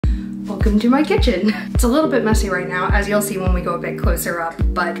welcome to my kitchen. It's a little bit messy right now, as you'll see when we go a bit closer up,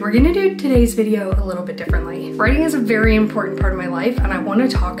 but we're gonna do today's video a little bit differently. Writing is a very important part of my life, and I wanna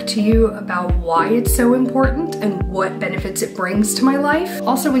talk to you about why it's so important and what benefits it brings to my life.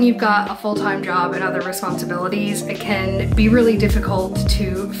 Also, when you've got a full-time job and other responsibilities, it can be really difficult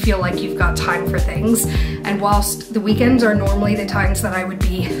to feel like you've got time for things. And whilst the weekends are normally the times that I would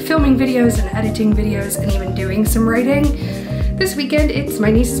be filming videos and editing videos and even doing some writing, this weekend it's my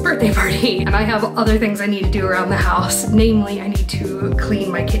niece's birthday party and I have other things I need to do around the house. Namely, I need to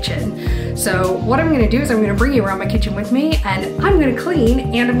clean my kitchen. So what I'm gonna do is I'm gonna bring you around my kitchen with me and I'm gonna clean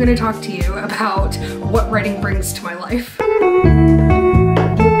and I'm gonna talk to you about what writing brings to my life.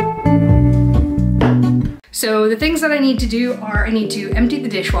 So the things that I need to do are I need to empty the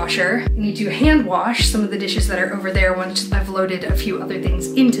dishwasher, I need to hand wash some of the dishes that are over there once I've loaded a few other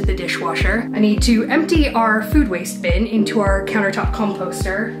things into the dishwasher. I need to empty our food waste bin into our countertop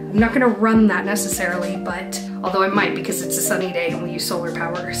composter. I'm not gonna run that necessarily, but although I might because it's a sunny day and we use solar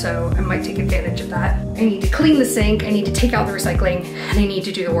power, so I might take advantage of that. I need to clean the sink, I need to take out the recycling, and I need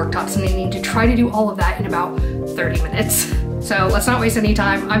to do the worktops, and I need to try to do all of that in about 30 minutes. So let's not waste any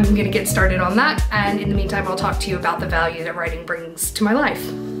time. I'm gonna get started on that, and in the meantime, I'll talk to you about the value that writing brings to my life.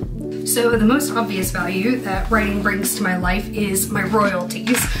 So the most obvious value that writing brings to my life is my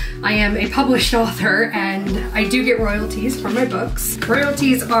royalties. I am a published author and I do get royalties for my books.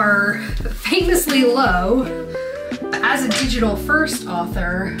 Royalties are famously low. As a digital first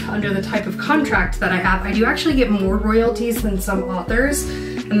author, under the type of contract that I have, I do actually get more royalties than some authors,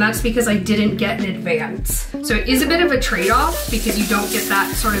 and that's because I didn't get an advance. So it is a bit of a trade-off because you don't get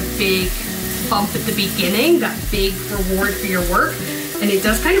that sort of big bump at the beginning, that big reward for your work, and it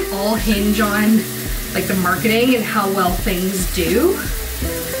does kind of all hinge on like the marketing and how well things do.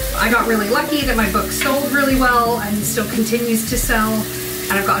 I got really lucky that my book sold really well and still continues to sell.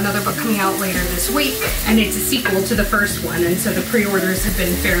 And I've got another book coming out later this week, and it's a sequel to the first one, and so the pre-orders have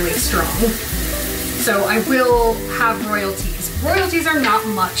been fairly strong. So I will have royalties. Royalties are not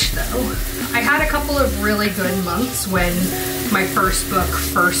much though. I had a couple of really good months when my first book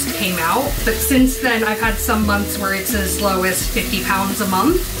first came out, but since then I've had some months where it's as low as 50 pounds a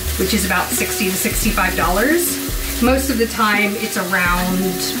month, which is about $60 to $65. Most of the time it's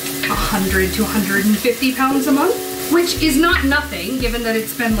around 100 to 150 pounds a month, which is not nothing given that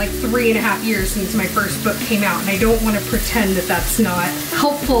it's been like 3.5 years since my first book came out, and I don't want to pretend that that's not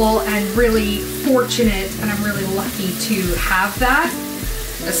helpful and really fortunate, and I'm really lucky to have that,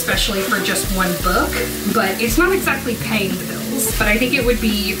 especially for just one book, but it's not exactly paying the bills. But I think it would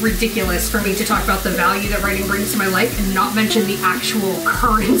be ridiculous for me to talk about the value that writing brings to my life and not mention the actual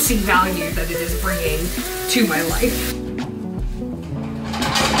currency value that it is bringing to my life.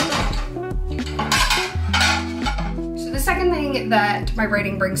 The second thing that my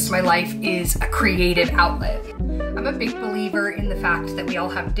writing brings to my life is a creative outlet. I'm a big believer in the fact that we all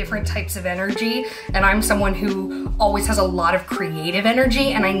have different types of energy, and I'm someone who always has a lot of creative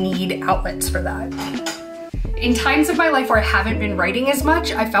energy, and I need outlets for that. In times of my life where I haven't been writing as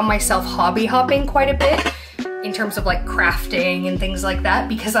much, I found myself hobby hopping quite a bit in terms of like crafting and things like that,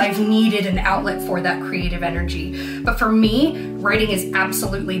 because I've needed an outlet for that creative energy. But for me, writing is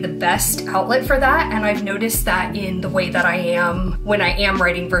absolutely the best outlet for that, and I've noticed that in the way that I am when I am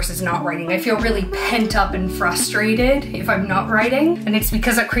writing versus not writing. I feel really pent up and frustrated if I'm not writing, and it's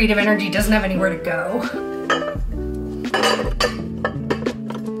because that creative energy doesn't have anywhere to go.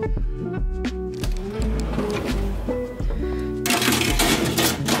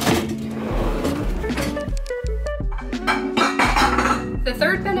 The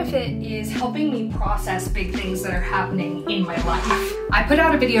third benefit is helping me process big things that are happening in my life. I put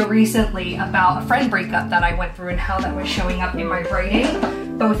out a video recently about a friend breakup that I went through and how that was showing up in my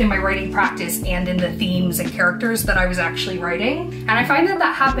writing, both in my writing practice and in the themes and characters that I was actually writing. And I find that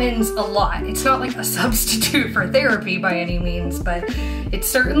that happens a lot. It's not like a substitute for therapy by any means, but it's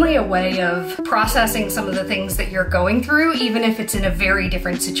certainly a way of processing some of the things that you're going through, even if it's in a very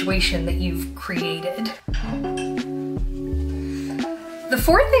different situation that you've created. The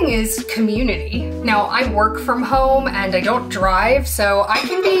fourth thing is community. Now, I work from home and I don't drive, so I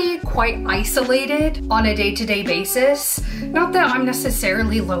can be quite isolated on a day-to-day basis. Not that I'm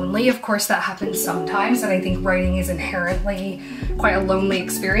necessarily lonely, of course that happens sometimes, and I think writing is inherently quite a lonely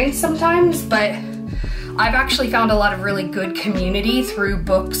experience sometimes, but I've actually found a lot of really good community through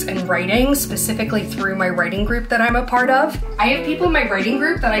books and writing, specifically through my writing group that I'm a part of. I have people in my writing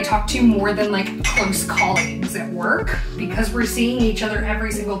group that I talk to more than like close colleagues at work because we're seeing each other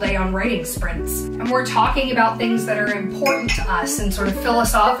every single day on writing sprints. And we're talking about things that are important to us and sort of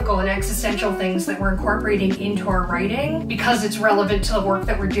philosophical and existential things that we're incorporating into our writing because it's relevant to the work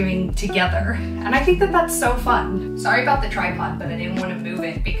that we're doing together. And I think that that's so fun. Sorry about the tripod, but I didn't want to move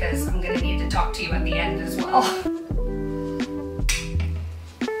it because I'm gonna need to talk to you at the end as well.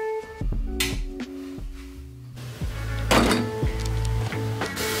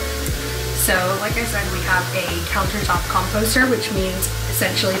 So like I said, we have a countertop composter, which means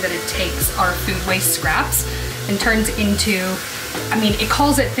essentially that it takes our food waste scraps and turns into, I mean, it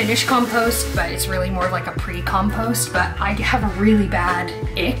calls it finished compost, but it's really more like a pre-compost. But I have a really bad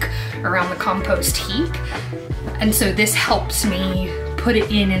ick around the compost heap. And so this helps me put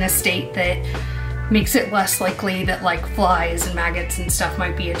it in a state that makes it less likely that like flies and maggots and stuff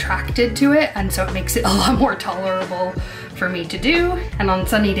might be attracted to it. And so it makes it a lot more tolerable for me to do. And on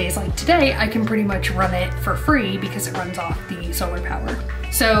sunny days like today, I can pretty much run it for free because it runs off the solar power.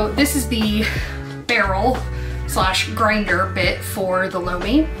 So this is the barrel / grinder bit for the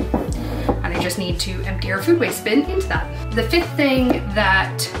loamy. And I just need to empty our food waste bin into that. The fifth thing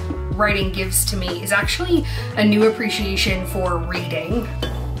that writing gives to me is actually a new appreciation for reading.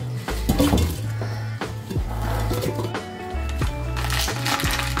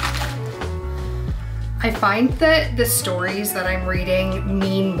 I find that the stories that I'm reading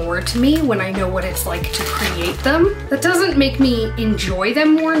mean more to me when I know what it's like to create them. That doesn't make me enjoy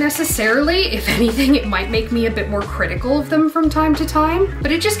them more necessarily. If anything, it might make me a bit more critical of them from time to time,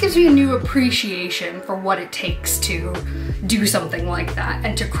 but it just gives me a new appreciation for what it takes to do something like that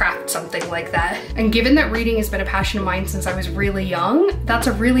and to craft something like that. And given that reading has been a passion of mine since I was really young, that's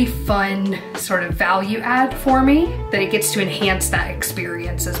a really fun sort of value add for me, that it gets to enhance that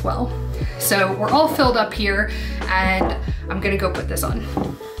experience as well. So we're all filled up here and I'm gonna go put this on.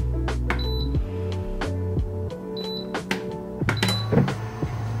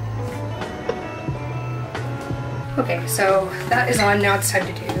 Okay, so that is on. Now it's time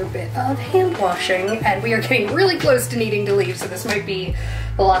to do a bit of hand washing, and we are getting really close to needing to leave, so this might be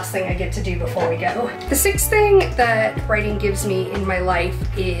the last thing I get to do before we go. The sixth thing that writing gives me in my life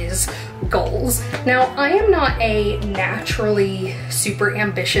is goals. Now, I am not a naturally super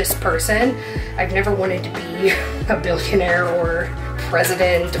ambitious person. I've never wanted to be a billionaire or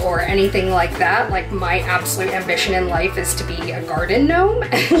president or anything like that. Like, my absolute ambition in life is to be a garden gnome,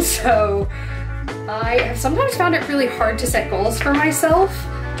 and so I have sometimes found it really hard to set goals for myself.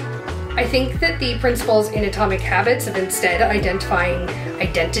 I think that the principles in Atomic Habits of instead identifying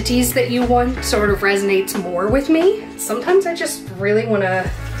identities that you want sort of resonates more with me. Sometimes I just really want to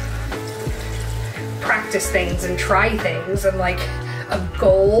practice things and try things, and like a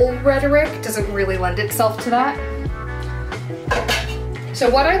goal rhetoric doesn't really lend itself to that. So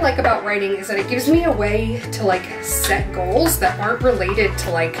what I like about writing is that it gives me a way to like set goals that aren't related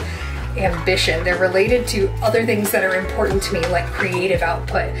to like ambition. They're related to other things that are important to me, like creative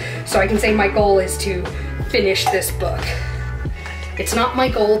output. So I can say my goal is to finish this book. It's not my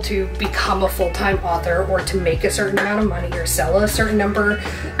goal to become a full-time author or to make a certain amount of money or sell a certain number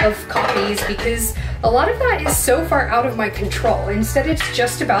of copies, because a lot of that is so far out of my control. Instead, it's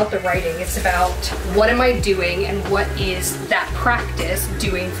just about the writing. It's about what am I doing and what is that practice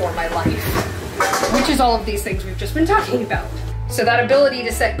doing for my life, which is all of these things we've just been talking about. So that ability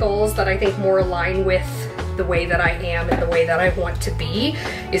to set goals that I think more align with the way that I am and the way that I want to be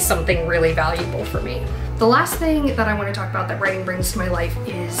is something really valuable for me. The last thing that I want to talk about that writing brings to my life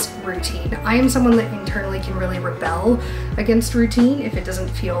is routine. I am someone that internally can really rebel against routine if it doesn't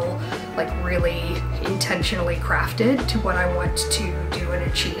feel like really intentionally crafted to what I want to do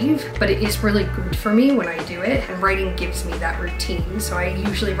and achieve, but it is really good for me when I do it, and writing gives me that routine. So I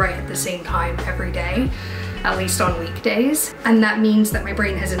usually write at the same time every day, at least on weekdays. And that means that my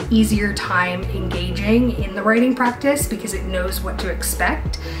brain has an easier time engaging in the writing practice because it knows what to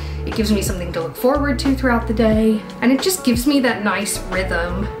expect. It gives me something to look forward to throughout the day, and it just gives me that nice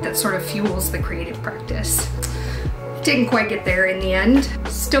rhythm that sort of fuels the creative practice. Didn't quite get there in the end.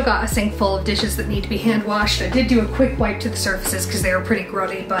 Still got a sink full of dishes that need to be hand washed. I did do a quick wipe to the surfaces because they were pretty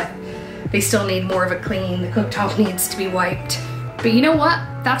grubby, but they still need more of a clean. The cooktop needs to be wiped. But you know what?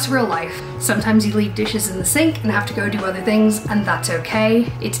 That's real life. Sometimes you leave dishes in the sink and have to go do other things, and that's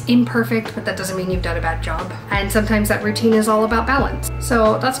okay. It's imperfect, but that doesn't mean you've done a bad job. And sometimes that routine is all about balance.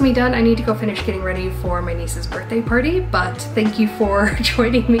 So that's me done. I need to go finish getting ready for my niece's birthday party, but thank you for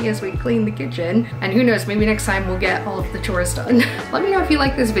joining me as we clean the kitchen. And who knows, maybe next time we'll get all of the chores done. Let me know if you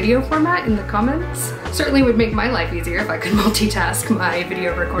like this video format in the comments. Certainly would make my life easier if I could multitask my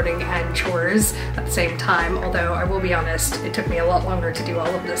video recording and chores at the same time, although I will be honest, it took me a lot longer to do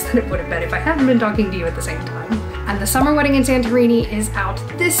all of this than it would have been if I hadn't been talking to you at the same time. And The Summer Wedding in Santorini is out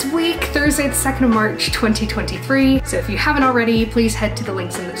this week, Thursday the 2nd of March 2023. So if you haven't already, please head to the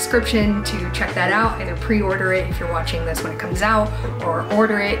links in the description to check that out. Either pre-order it if you're watching this when it comes out, or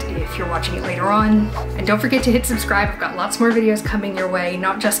order it if you're watching it later on. And don't forget to hit subscribe. I've got lots more videos coming your way,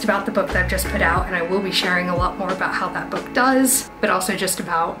 not just about the book that I've just put out, and I will be sharing a lot more about how that book does, but also just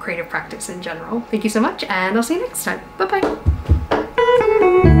about creative practice in general. Thank you so much, and I'll see you next time. Bye-bye.